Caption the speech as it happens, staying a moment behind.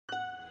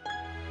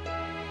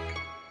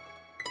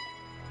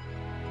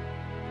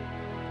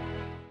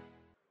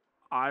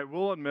I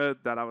will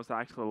admit that I was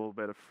actually a little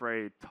bit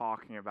afraid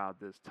talking about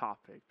this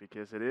topic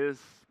because it is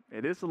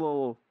a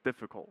little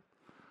difficult.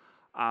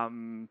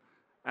 Um,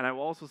 and I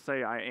will also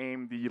say I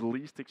am the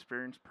least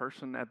experienced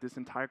person at this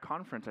entire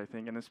conference, I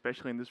think, and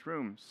especially in this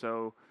room.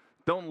 So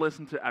don't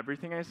listen to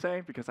everything I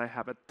say because I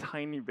have a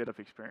tiny bit of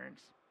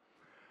experience.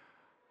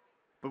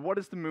 But what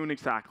is the moon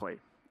exactly?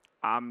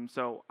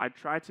 So I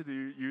tried to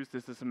use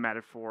this as a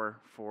metaphor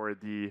for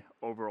the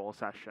overall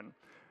session.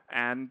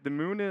 And the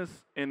moon is,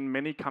 in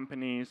many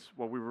companies,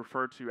 what we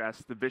refer to as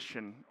the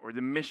vision or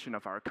the mission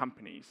of our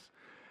companies.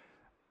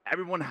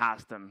 Everyone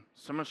has them.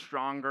 Some are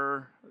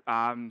stronger,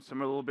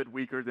 some are a little bit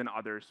weaker than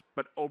others,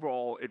 but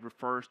overall it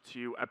refers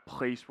to a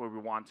place where we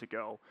want to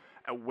go,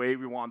 a way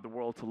we want the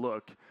world to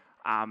look,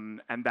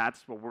 and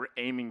that's what we're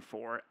aiming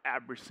for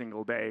every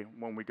single day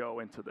when we go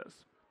into this.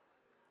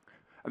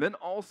 And then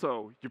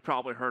also, you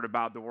probably heard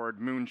about the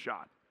word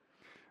moonshot.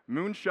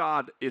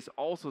 Moonshot is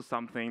also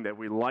something that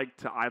we like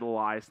to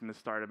idolize in the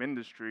startup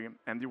industry,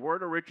 and the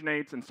word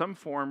originates in some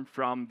form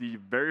from the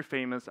very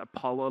famous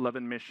Apollo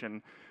 11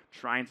 mission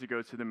trying to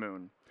go to the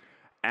moon.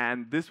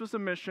 And this was a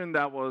mission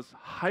that was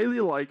highly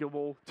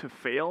likable to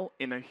fail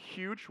in a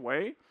huge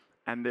way,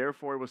 and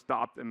therefore it was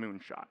dubbed a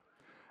moonshot.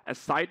 A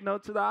side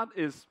note to that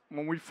is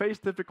when we face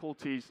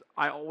difficulties,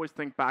 I always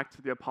think back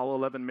to the Apollo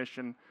 11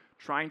 mission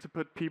trying to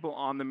put people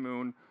on the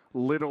moon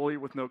literally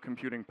with no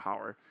computing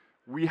power.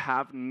 We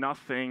have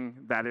nothing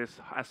that is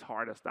as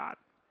hard as that.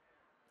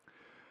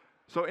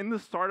 So in the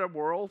startup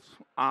world,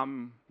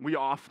 we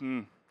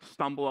often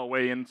stumble our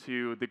way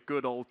into the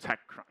good old tech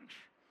crunch.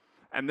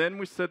 And then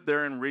we sit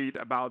there and read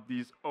about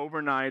these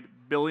overnight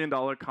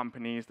billion-dollar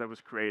companies that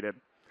was created.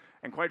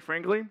 And quite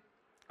frankly,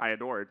 I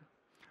adore it.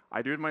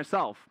 I do it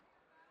myself.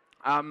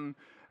 And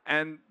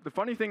the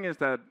funny thing is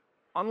that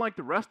unlike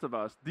the rest of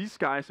us, these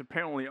guys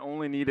apparently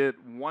only needed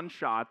one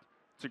shot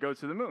to go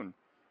to the moon.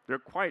 They're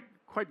quite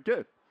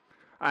good.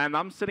 And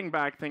I'm sitting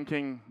back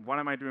thinking, what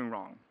am I doing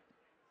wrong?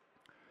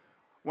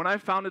 When I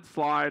founded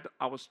Zliide,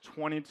 I was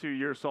 22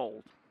 years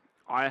old.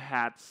 I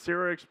had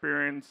zero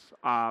experience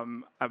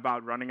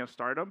about running a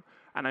startup,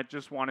 and I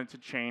just wanted to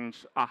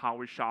change how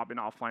we shop in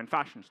offline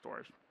fashion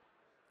stores,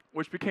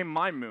 which became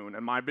my moon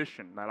and my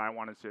vision that I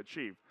wanted to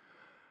achieve.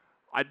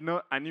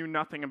 I knew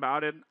nothing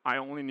about it. I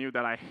only knew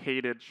that I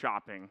hated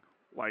shopping,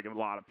 like a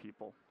lot of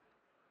people.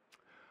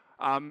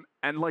 And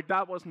like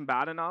that wasn't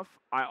bad enough,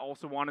 I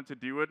also wanted to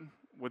do it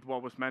with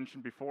what was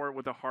mentioned before,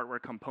 with a hardware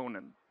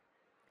component.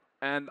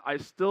 And I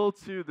still,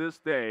 to this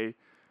day,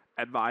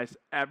 advise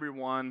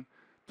everyone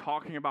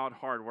talking about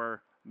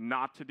hardware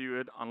not to do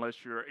it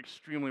unless you're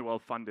extremely well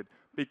funded,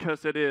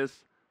 because it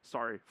is,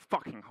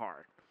 fucking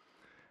hard.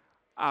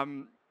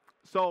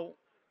 So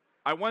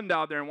I went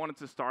out there and wanted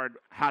to start,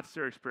 had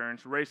zero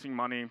experience, raising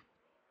money,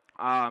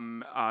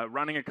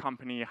 running a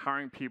company,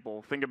 hiring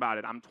people. Think about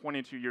it, I'm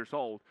 22 years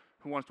old.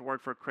 Who wants to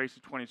work for a crazy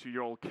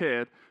 22-year-old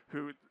kid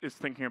who is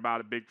thinking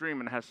about a big dream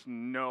and has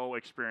no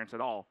experience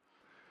at all?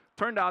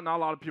 Turned out not a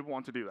lot of people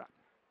want to do that.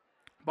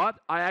 But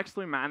I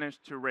actually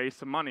managed to raise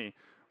some money.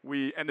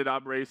 We ended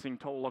up raising a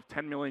total of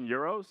 10 million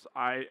euros.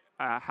 I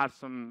had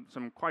some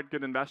quite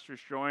good investors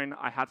join.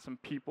 I had some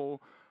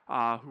people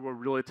who were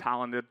really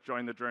talented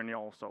join the journey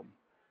also.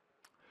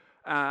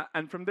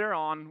 And from there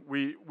on,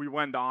 we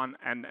went on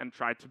and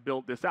tried to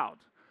build this out.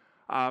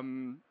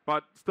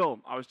 But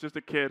still, I was just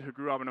a kid who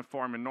grew up in a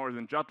farm in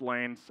northern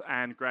Jutlands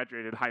and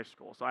graduated high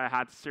school, so I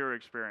had zero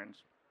experience.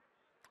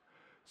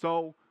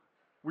 So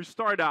we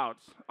started out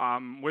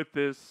with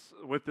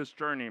this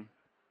journey,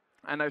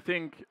 and I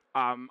think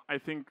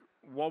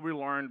what we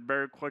learned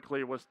very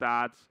quickly was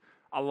that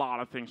a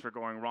lot of things are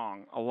going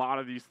wrong. A lot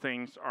of these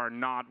things are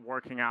not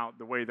working out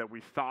the way that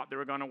we thought they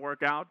were going to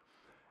work out,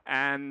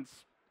 and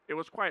it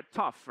was quite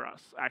tough for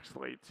us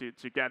actually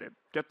to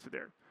get to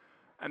there.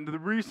 And the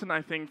reason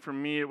I think for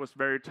me it was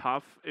very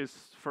tough is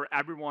for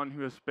everyone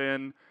who has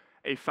been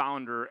a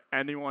founder,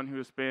 anyone who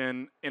has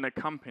been in a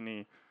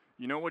company,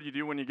 you know what you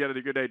do when you get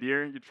a good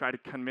idea? You try to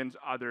convince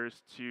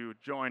others to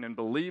join and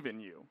believe in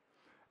you.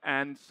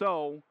 And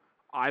so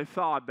I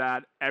thought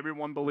that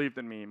everyone believed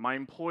in me. My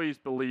employees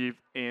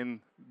believed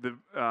in the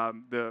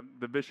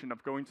vision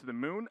of going to the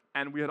moon,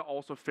 and we had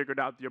also figured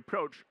out the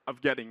approach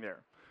of getting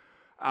there.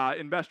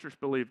 Investors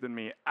believed in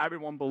me.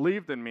 Everyone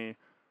believed in me.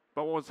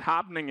 But what was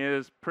happening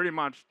is pretty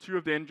much 2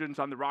 of the engines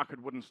on the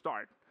rocket wouldn't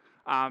start.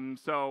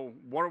 So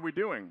what are we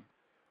doing?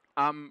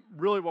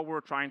 Really what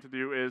we're trying to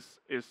do is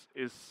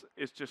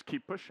just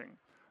keep pushing.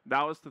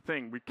 That was the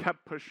thing. We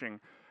kept pushing.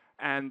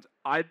 And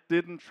I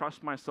didn't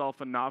trust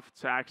myself enough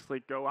to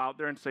actually go out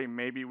there and say,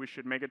 maybe we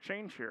should make a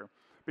change here,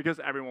 because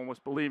everyone was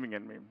believing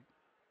in me.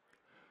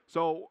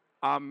 So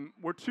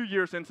we're 2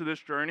 years into this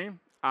journey,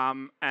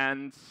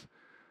 and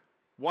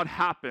what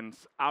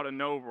happens out of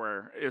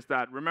nowhere is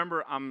that,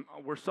 remember,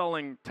 we're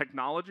selling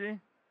technology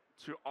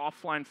to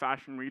offline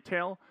fashion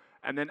retail,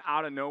 and then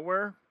out of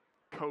nowhere,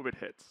 COVID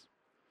hits.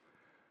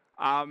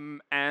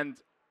 And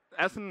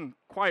as a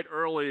quite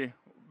early,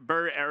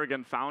 very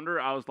arrogant founder,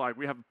 I was like,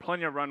 we have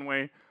plenty of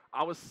runway.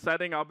 I was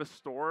setting up a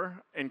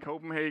store in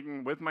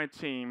Copenhagen with my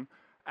team,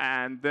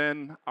 and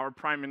then our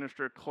prime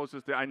minister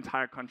closes the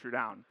entire country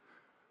down.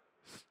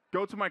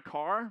 Go to my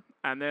car,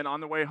 and then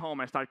on the way home,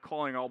 I start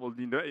calling all of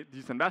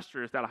these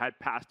investors that had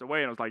passed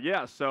away, and I was like,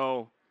 yeah,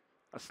 so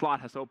a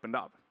slot has opened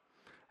up.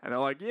 And they're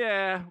like,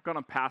 yeah, we're going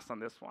to pass on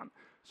this one.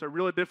 So a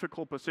really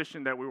difficult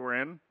position that we were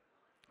in.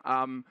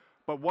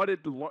 But what it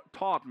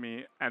taught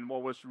me, and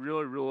what was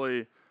really,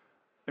 really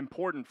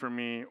important for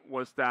me,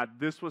 was that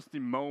this was the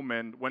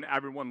moment when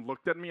everyone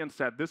looked at me and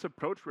said, this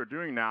approach we're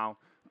doing now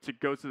to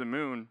go to the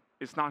moon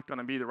is not going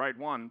to be the right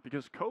one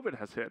because COVID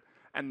has hit,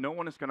 and no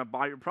one is going to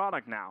buy your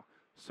product now.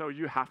 So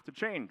you have to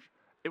change.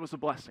 It was a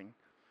blessing.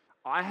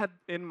 I had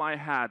in my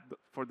head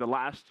for the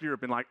last year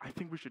been like, I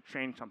think we should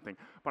change something,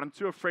 but I'm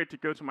too afraid to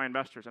go to my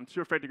investors. I'm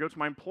too afraid to go to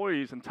my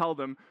employees and tell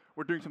them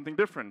we're doing something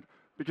different,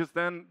 because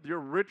then the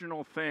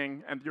original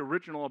thing and the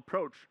original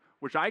approach,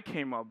 which I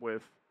came up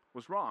with,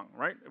 was wrong,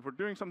 right? If we're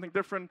doing something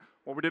different,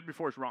 what we did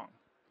before is wrong.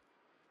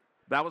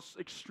 That was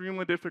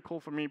extremely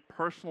difficult for me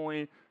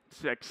personally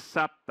to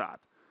accept that.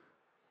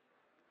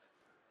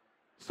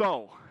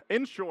 So,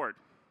 in short,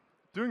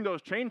 doing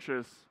those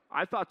changes,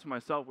 I thought to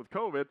myself with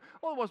COVID,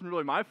 well, it wasn't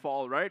really my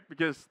fault, right?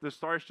 Because the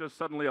stars just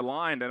suddenly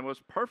aligned, and it was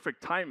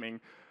perfect timing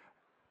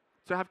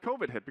to have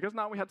COVID hit, because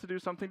now we had to do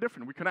something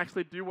different. We could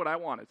actually do what I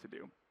wanted to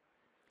do.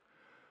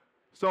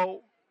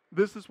 So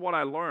this is what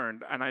I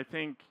learned, and I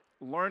think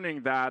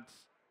learning that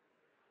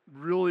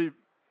really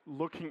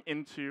looking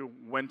into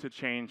when to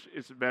change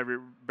is very,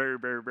 very,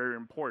 very, very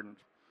important.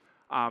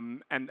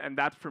 And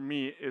that, for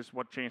me, is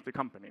what changed the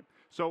company.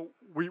 So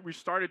we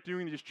started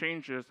doing these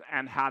changes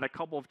and had a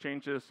couple of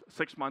changes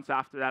 6 months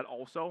after that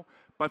also,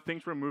 but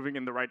things were moving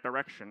in the right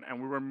direction,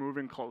 and we were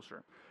moving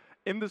closer.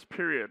 In this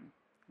period,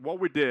 what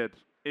we did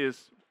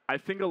is, I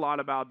think a lot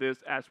about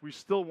this as we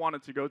still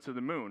wanted to go to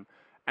the moon.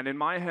 And in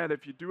my head,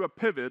 if you do a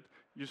pivot,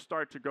 you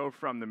start to go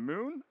from the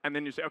moon, and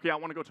then you say, okay, I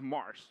want to go to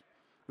Mars.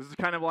 This is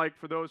kind of like,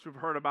 for those who've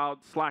heard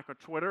about Slack or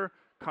Twitter,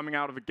 coming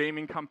out of a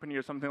gaming company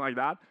or something like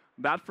that.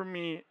 That, for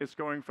me, is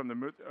going from the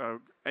moon,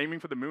 aiming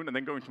for the moon and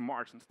then going to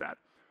Mars instead.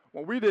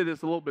 What we did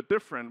is a little bit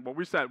different. What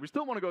we said, we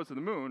still want to go to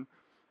the moon.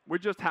 We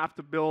just have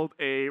to build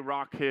a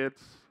rocket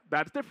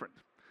that's different.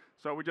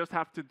 So we just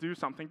have to do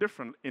something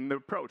different in the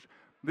approach.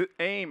 The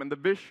aim and the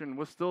vision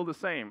was still the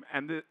same.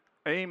 And the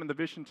aim and the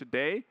vision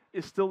today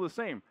is still the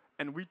same.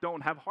 And we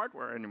don't have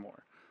hardware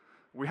anymore.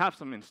 We have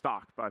some in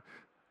stock, but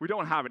we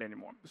don't have it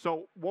anymore.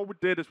 So what we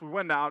did is we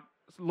went out,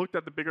 looked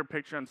at the bigger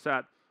picture and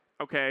said,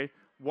 okay,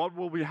 what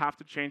will we have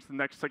to change the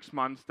next 6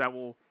 months that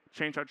will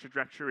change our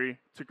trajectory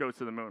to go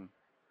to the moon?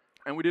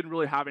 And we didn't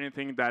really have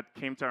anything that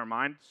came to our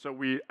mind, so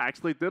we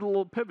actually did a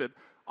little pivot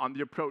on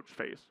the approach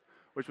phase,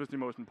 which was the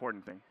most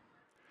important thing.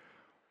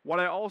 What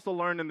I also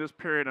learned in this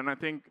period, and I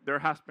think there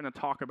has been a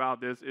talk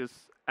about this, is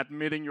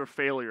admitting your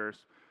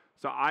failures.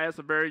 So I, as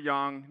a very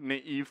young,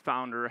 naive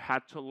founder,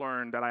 had to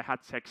learn that I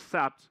had to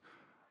accept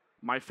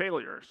my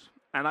failures.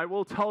 And I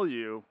will tell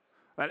you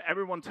that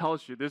everyone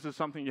tells you this is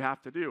something you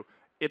have to do.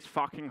 It's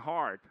fucking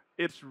hard.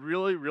 It's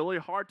really, really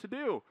hard to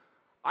do.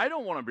 I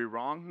don't want to be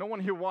wrong. No one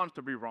here wants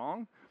to be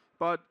wrong.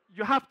 But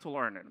you have to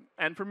learn it.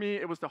 And for me,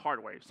 it was the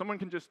hard way. Someone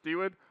can just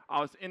do it.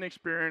 I was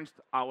inexperienced.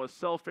 I was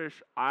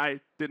selfish. I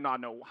did not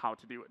know how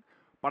to do it.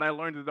 But I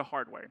learned it the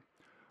hard way.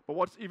 But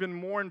what's even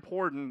more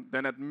important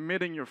than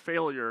admitting your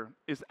failure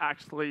is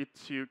actually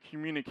to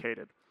communicate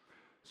it.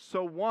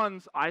 So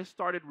once I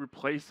started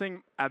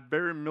replacing a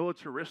very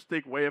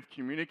militaristic way of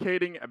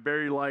communicating, a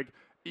very like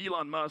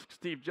Elon Musk,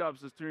 Steve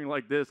Jobs is doing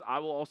like this, I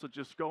will also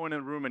just go in a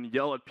room and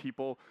yell at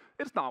people.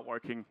 It's not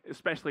working,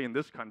 especially in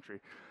this country.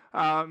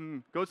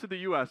 Go to the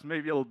US,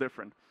 maybe a little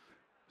different.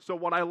 So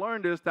what I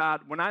learned is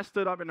that when I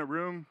stood up in a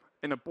room,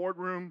 in a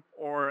boardroom,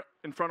 or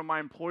in front of my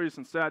employees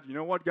and said, you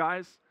know what,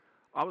 guys,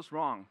 I was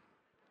wrong.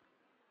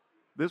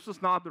 This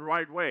was not the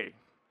right way.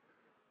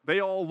 They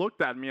all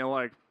looked at me and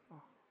like,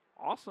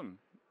 awesome.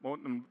 What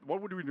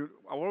would we do?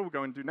 What are we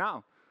going to do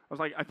now? I was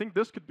like, I think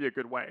this could be a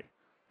good way.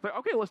 It's like,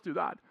 okay, let's do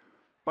that.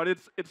 But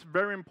it's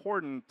very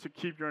important to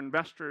keep your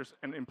investors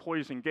and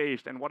employees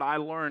engaged. And what I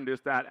learned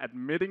is that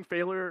admitting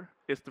failure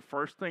is the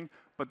first thing,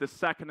 but the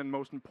second and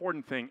most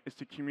important thing is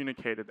to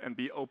communicate it and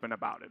be open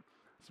about it.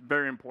 It's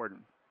very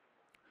important.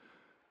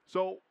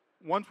 So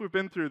once we've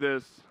been through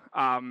this,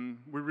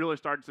 we really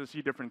started to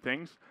see different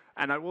things.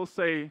 And I will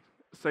say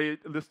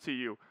this to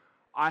you.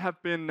 I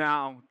have been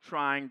now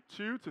trying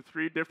 2 to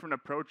 3 different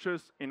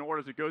approaches in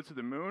order to go to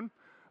the moon,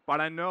 but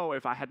I know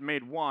if I had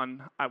made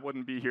one, I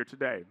wouldn't be here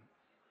today.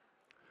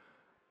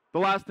 The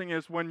last thing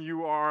is, when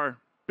you are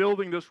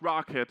building this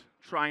rocket,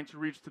 trying to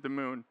reach to the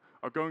moon,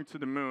 or going to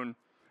the moon,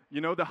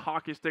 you know the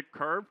hockey stick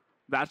curve?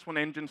 That's when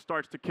engine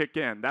starts to kick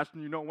in. That's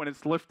when you know when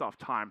it's liftoff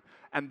time.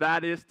 And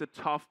that is the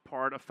tough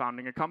part of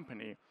founding a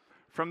company.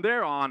 From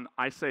there on,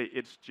 I say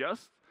it's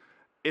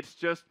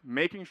just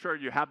making sure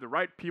you have the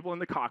right people in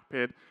the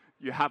cockpit,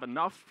 you have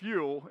enough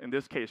fuel, in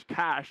this case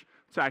cash,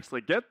 to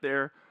actually get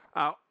there,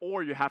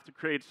 or you have to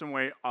create some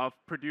way of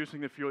producing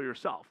the fuel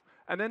yourself.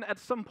 And then at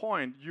some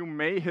point, you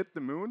may hit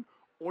the moon,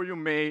 or you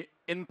may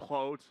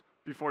implode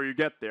before you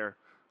get there,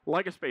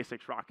 like a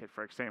SpaceX rocket,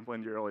 for example,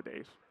 in the early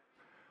days.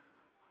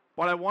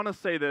 what I want to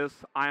say is,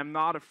 I am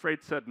not afraid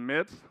to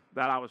admit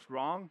that I was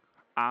wrong,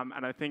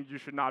 and I think you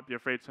should not be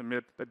afraid to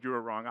admit that you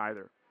were wrong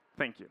either.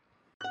 Thank you.